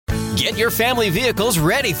Get your family vehicles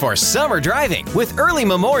ready for summer driving with early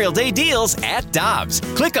Memorial Day deals at Dobbs.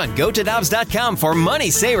 Click on GoToDobbs.com for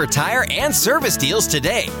money saver tire and service deals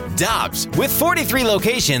today. Dobbs, with 43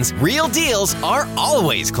 locations, real deals are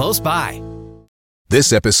always close by.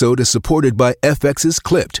 This episode is supported by FX's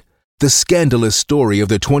Clipped, the scandalous story of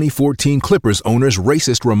the 2014 Clippers owner's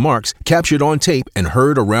racist remarks captured on tape and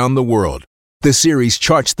heard around the world. The series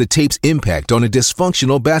charts the tape's impact on a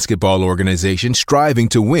dysfunctional basketball organization striving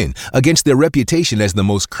to win against their reputation as the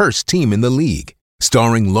most cursed team in the league.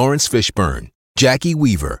 Starring Lawrence Fishburne, Jackie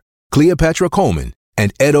Weaver, Cleopatra Coleman,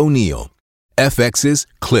 and Ed O'Neill. FX's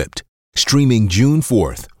Clipped, streaming June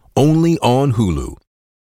 4th, only on Hulu.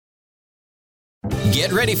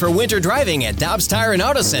 Get ready for winter driving at Dobbs Tire and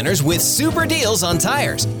Auto Centers with super deals on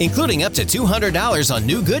tires, including up to $200 on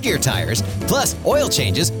new Goodyear tires, plus oil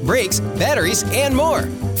changes, brakes, batteries, and more.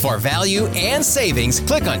 For value and savings,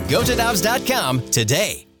 click on GoToDobbs.com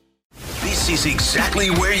today. This is exactly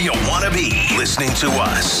where you want to be, listening to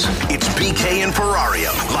us. It's BK and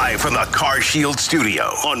Ferrario, live from the Car Shield studio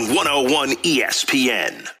on 101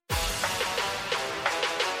 ESPN.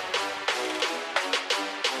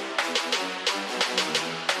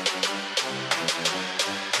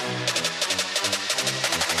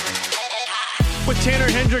 With Tanner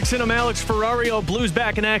Hendrickson, I'm Alex Ferrario. Blues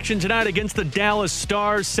back in action tonight against the Dallas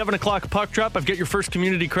Stars. 7 o'clock puck drop. I've got your First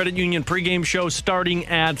Community Credit Union pregame show starting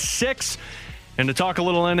at 6. And to talk a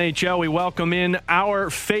little NHL, we welcome in our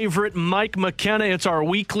favorite Mike McKenna. It's our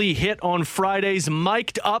weekly hit on Fridays,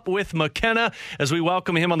 Mic'd Up with McKenna, as we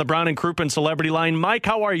welcome him on the Brown and Crouppen Celebrity Line. Mike,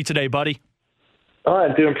 how are you today, buddy? Oh,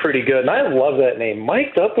 I'm doing pretty good. And I love that name,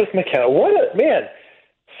 Mic'd Up with McKenna. What a man!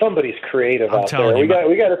 Somebody's creative out there. We got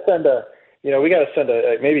to send a. We got to send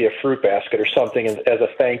maybe a fruit basket or something as a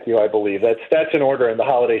thank you, I believe. That's in order in the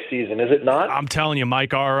holiday season, is it not? I'm telling you,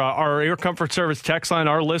 Mike, our Air Comfort Service text line,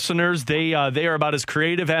 our listeners, they are about as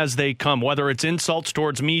creative as they come, whether it's insults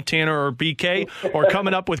towards me, Tanner, or BK, or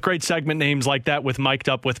coming up with great segment names like that with Mic'd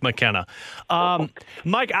Up with McKenna.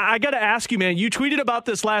 Mike, I got to ask you, man, you tweeted about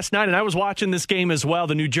this last night, and I was watching this game as well,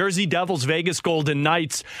 the New Jersey Devils, Vegas Golden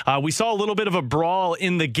Knights. We saw a little bit of a brawl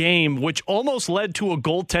in the game, which almost led to a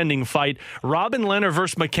goaltending fight. Robin Lehner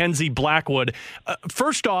versus Mackenzie Blackwood.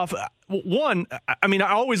 First off, one, I mean,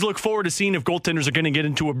 I always look forward to seeing if goaltenders are going to get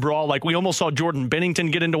into a brawl. Like we almost saw Jordan Bennington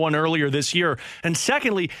get into one earlier this year. And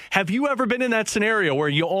secondly, have you ever been in that scenario where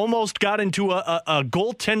you almost got into a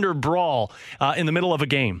goaltender brawl in the middle of a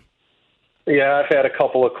game? Yeah, I've had a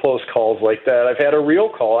couple of close calls like that. I've had a real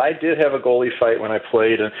call. I did have a goalie fight when I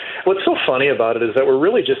played. And what's so funny about it is that we're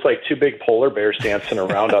really just like two big polar bears dancing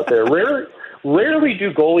around out there. Rarely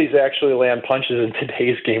do goalies actually land punches in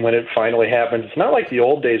today's game when it finally happens. It's not like the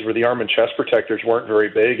old days where the arm and chest protectors weren't very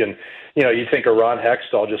big and, you think of Ron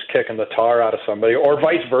Hextall just kicking the tar out of somebody, or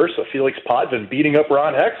vice versa, Felix Potvin beating up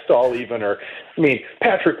Ron Hextall even, or,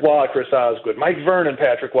 Patrick Waugh, Chris Osgood, Mike Vernon,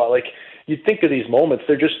 Patrick Waugh. Like, you think of these moments,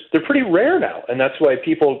 they're pretty rare now, and that's why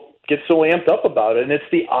people get so amped up about it, and it's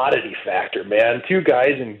the oddity factor, man. Two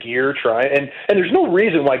guys in gear trying, and there's no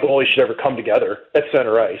reason why goalies should ever come together at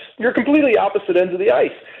center ice. You're completely opposite ends of the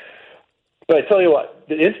ice. But I tell you what,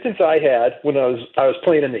 the instance I had when I was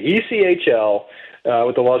playing in the ECHL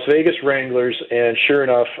with the Las Vegas Wranglers, and sure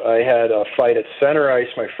enough, I had a fight at center ice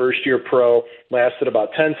my first year pro, lasted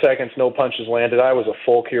about 10 seconds, no punches landed. I was a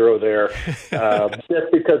folk hero there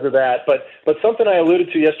just because of that. But something I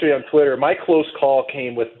alluded to yesterday on Twitter, my close call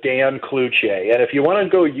came with Dan Cloutier. And if you want to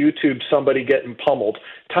go YouTube somebody getting pummeled,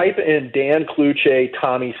 type in Dan Cloutier,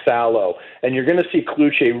 Tommy Salo, and you're going to see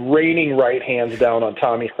Cloutier raining right hands down on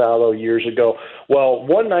Tommy Salo years ago. Well,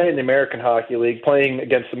 one night in the American Hockey League, playing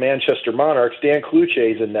against the Manchester Monarchs, Dan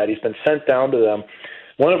Cloutier's in net. He's been sent down to them.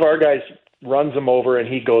 One of our guys runs him over,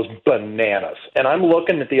 and he goes bananas. And I'm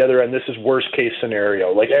looking at the other end. This is worst-case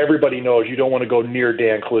scenario. Like, everybody knows you don't want to go near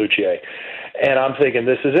Dan Cloutier. And I'm thinking,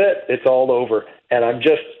 this is it. It's all over. And I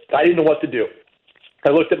didn't know what to do. I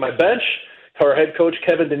looked at my bench. Our head coach,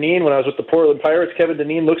 Kevin Dineen, when I was with the Portland Pirates, Kevin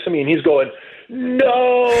Dineen looks at me, and he's going,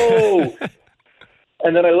 no!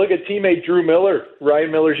 And then I look at teammate Drew Miller,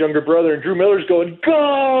 Ryan Miller's younger brother, and Drew Miller's going,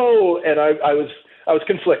 go! And I was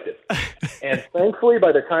conflicted. And thankfully,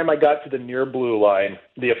 by the time I got to the near blue line,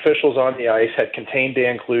 the officials on the ice had contained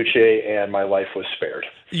Dan Cloutier, and my life was spared.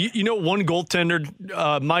 One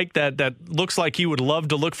goaltender, Mike, that looks like he would love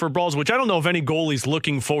to look for brawls, which I don't know if any goalie's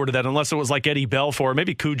looking forward to that, unless it was like Eddie Belfour, or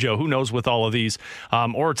maybe Cujo, who knows with all of these,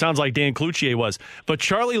 or it sounds like Dan Cloutier was. But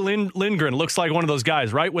Charlie Lindgren looks like one of those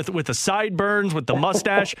guys, right, with the sideburns, with the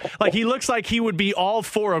mustache. Like, he looks like he would be all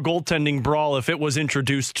for a goaltending brawl if it was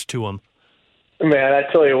introduced to him. Man,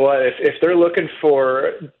 I tell you what, if they're looking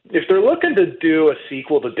to do a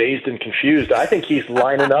sequel to Dazed and Confused, I think he's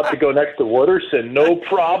lining up to go next to Wooderson. No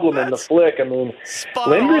problem in the flick. I mean,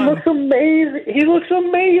 Lindgren looks amazing. He looks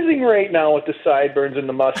amazing right now with the sideburns and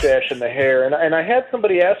the mustache and the hair. And I had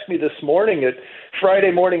somebody ask me this morning at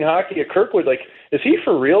Friday Morning Hockey at Kirkwood, like, is he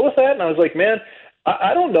for real with that? And I was like, man,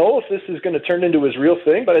 I don't know if this is going to turn into his real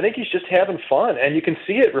thing, but I think he's just having fun, and you can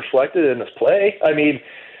see it reflected in his play. I mean,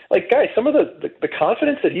 like, guys, some of the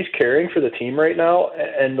confidence that he's carrying for the team right now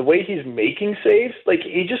and the way he's making saves, like,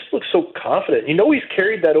 he just looks so confident. You know, he's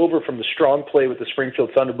carried that over from the strong play with the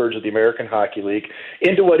Springfield Thunderbirds of the American Hockey League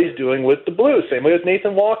into what he's doing with the Blues. Same way with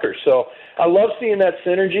Nathan Walker. So I love seeing that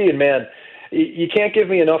synergy, and, man, you can't give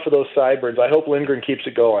me enough of those sideburns. I hope Lindgren keeps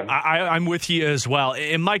it going. I'm with you as well.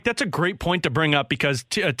 And, Mike, that's a great point to bring up because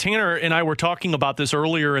Tanner and I were talking about this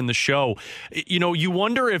earlier in the show. You know, you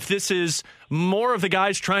wonder if this is more of the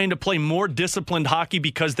guys trying to play more disciplined hockey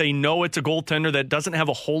because they know it's a goaltender that doesn't have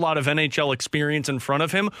a whole lot of NHL experience in front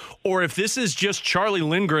of him, or if this is just Charlie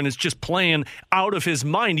Lindgren is just playing out of his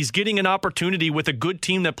mind. He's getting an opportunity with a good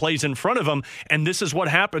team that plays in front of him, and this is what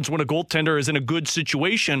happens when a goaltender is in a good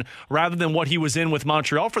situation rather than what he was in with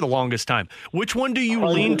Montreal for the longest time. Which one do you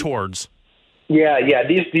lean towards? Yeah.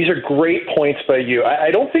 These are great points by you. I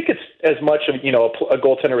don't think it's as much of, you know, a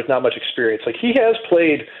goaltender with not much experience. Like, he has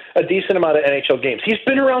played a decent amount of NHL games. He's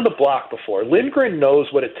been around the block before. Lindgren knows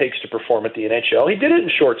what it takes to perform at the NHL. He did it in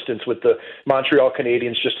short stints with the Montreal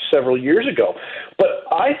Canadiens just several years ago. But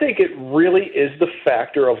I think it really is the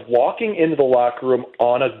factor of walking into the locker room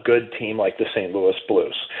on a good team like the St. Louis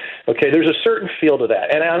Blues. Okay, there's a certain feel to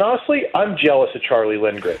that. And honestly, I'm jealous of Charlie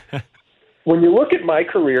Lindgren. When you look at my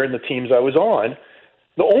career and the teams I was on,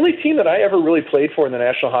 the only team that I ever really played for in the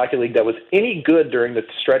National Hockey League that was any good during the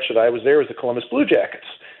stretch that I was there was the Columbus Blue Jackets.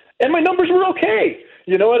 And my numbers were okay.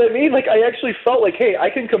 You know what I mean? Like, I actually felt like, hey, I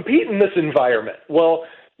can compete in this environment. Well,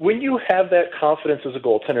 when you have that confidence as a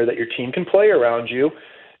goaltender that your team can play around you,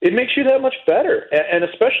 it makes you that much better. And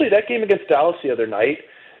especially that game against Dallas the other night,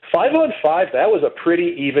 5-on-5, that was a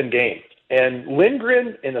pretty even game. And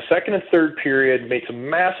Lindgren in the second and third period made some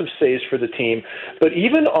massive saves for the team. But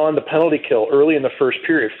even on the penalty kill early in the first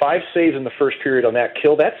period, 5 saves in the first period on that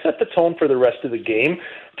kill, that set the tone for the rest of the game.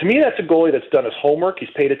 To me, that's a goalie that's done his homework. He's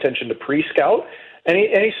paid attention to pre-scout, and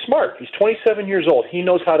he's smart. He's 27 years old. He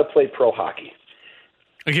knows how to play pro hockey.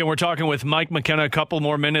 Again, we're talking with Mike McKenna. A couple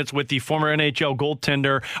more minutes with the former NHL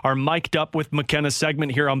goaltender. Our Mic'd Up with McKenna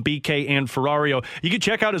segment here on BK and Ferrario. You can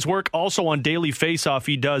check out his work also on Daily Faceoff.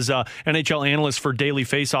 He does NHL analyst for Daily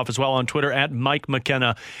Faceoff as well on Twitter at Mike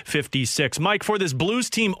McKenna 56. Mike, for this Blues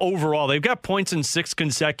team overall, they've got points in 6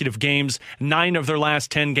 consecutive games, 9 of their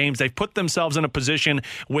last 10 games. They've put themselves in a position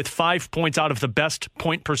with 5 points out of the best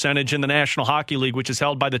point percentage in the National Hockey League, which is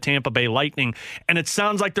held by the Tampa Bay Lightning. And it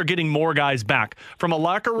sounds like they're getting more guys back. From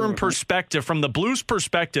a locker room perspective, from the Blues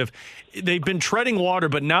perspective, they've been treading water,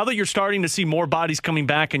 but now that you're starting to see more bodies coming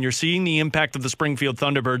back and you're seeing the impact of the Springfield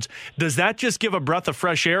Thunderbirds, does that just give a breath of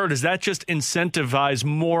fresh air, or does that just incentivize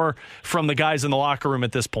more from the guys in the locker room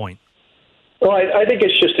at this point? Well, I think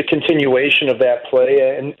it's just a continuation of that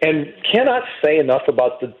play, and cannot say enough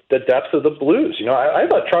about the depth of the Blues. You know, I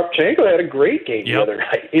thought Tropchenko had a great game the other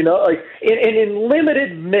night, you know, like in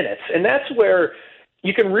limited minutes, and that's where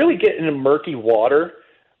you can really get into murky water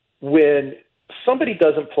when somebody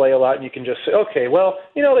doesn't play a lot and you can just say, okay, well,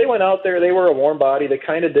 you know, they went out there, they were a warm body, they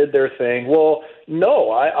kind of did their thing. Well,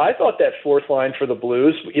 no, I thought that fourth line for the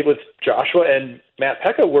Blues, it was Joshua and Matt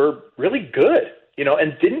Pekka, were really good, you know,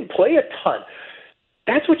 and didn't play a ton.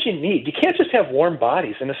 That's what you need. You can't just have warm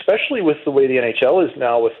bodies, and especially with the way the NHL is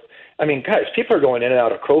now with, I mean, guys, people are going in and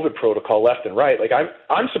out of COVID protocol left and right. Like,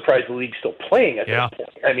 I'm surprised the league's still playing at this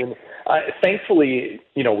point. I mean, thankfully,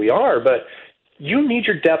 you know, we are, but you need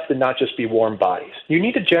your depth to not just be warm bodies. You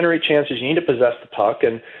need to generate chances. You need to possess the puck.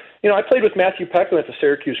 And, you know, I played with Matthew Pekka at the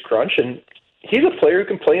Syracuse Crunch, and he's a player who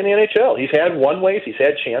can play in the NHL. He's had one-ways. He's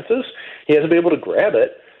had chances. He hasn't been able to grab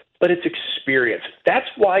it, but it's experience. That's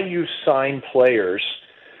why you sign players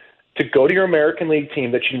to go to your American League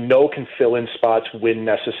team that you know can fill in spots when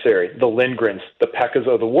necessary. The Lindgrens, the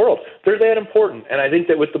Pekkas of the world, they're that important. And I think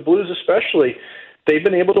that with the Blues especially, they've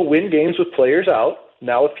been able to win games with players out.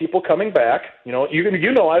 Now with people coming back, you know,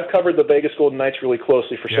 I've covered the Vegas Golden Knights really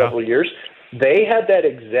closely for several years. They had that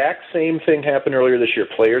exact same thing happen earlier this year.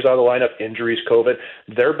 Players out of the lineup, injuries, COVID.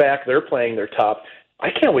 They're back. They're playing their top. I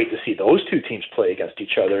can't wait to see those two teams play against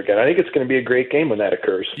each other again. I think it's going to be a great game when that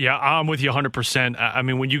occurs. Yeah, I'm with you 100%. I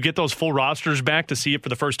mean, when you get those full rosters back to see it for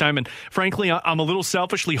the first time, and frankly, I'm a little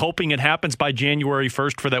selfishly hoping it happens by January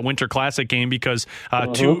 1st for that Winter Classic game because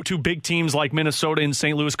two big teams like Minnesota and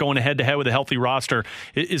St. Louis going head-to-head with a healthy roster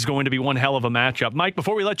is going to be one hell of a matchup. Mike,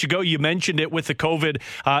 before we let you go, you mentioned it with the COVID.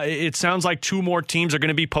 It sounds like two more teams are going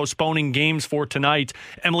to be postponing games for tonight.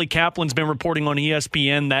 Emily Kaplan's been reporting on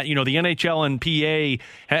ESPN that, the NHL and PA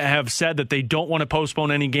have said that they don't want to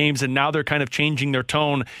postpone any games, and now they're kind of changing their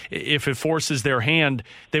tone if it forces their hand.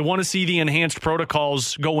 They want to see the enhanced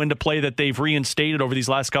protocols go into play that they've reinstated over these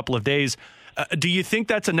last couple of days. Do you think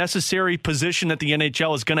that's a necessary position that the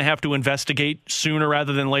NHL is going to have to investigate sooner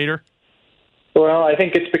rather than later? Well, I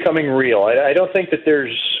think it's becoming real. I don't think that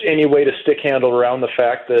there's any way to stick handle around the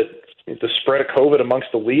fact that the spread of COVID amongst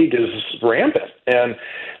the league is rampant. And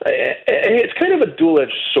it's kind of a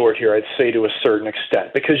dual-edged sword here, I'd say, to a certain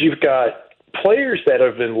extent, because you've got players that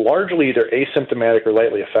have been largely either asymptomatic or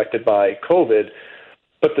lightly affected by COVID,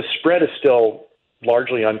 but the spread is still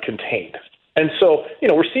largely uncontained. And so,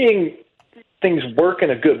 we're seeing things work in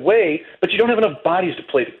a good way, but you don't have enough bodies to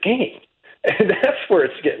play the game. And that's where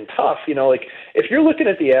it's getting tough. If you're looking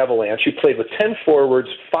at the Avalanche, who played with 10 forwards,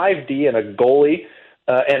 5D, and a goalie,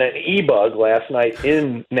 and an e-bug last night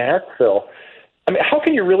in Nashville, I mean, how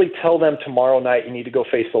can you really tell them tomorrow night you need to go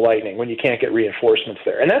face the Lightning when you can't get reinforcements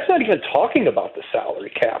there? And that's not even talking about the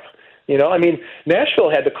salary cap. Nashville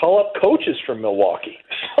had to call up coaches from Milwaukee.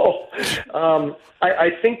 So I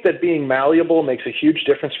think that being malleable makes a huge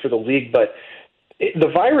difference for the league, but the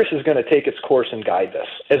virus is going to take its course and guide this.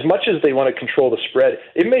 As much as they want to control the spread,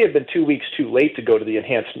 it may have been 2 weeks too late to go to the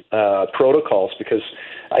enhanced protocols because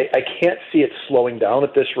I can't see it slowing down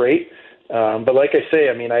at this rate. But like I say,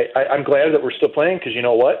 I'm glad that we're still playing because you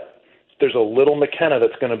know what? There's a little McKenna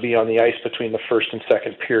that's going to be on the ice between the first and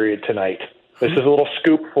second period tonight. This is a little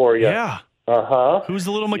scoop for you. Yeah. Uh-huh. Who's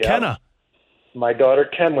the little McKenna? Yep. My daughter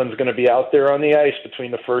Kenlin's going to be out there on the ice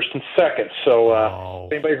between the first and second. So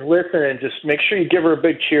if anybody's listening, just make sure you give her a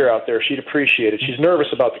big cheer out there. She'd appreciate it. She's nervous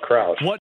about the crowd. What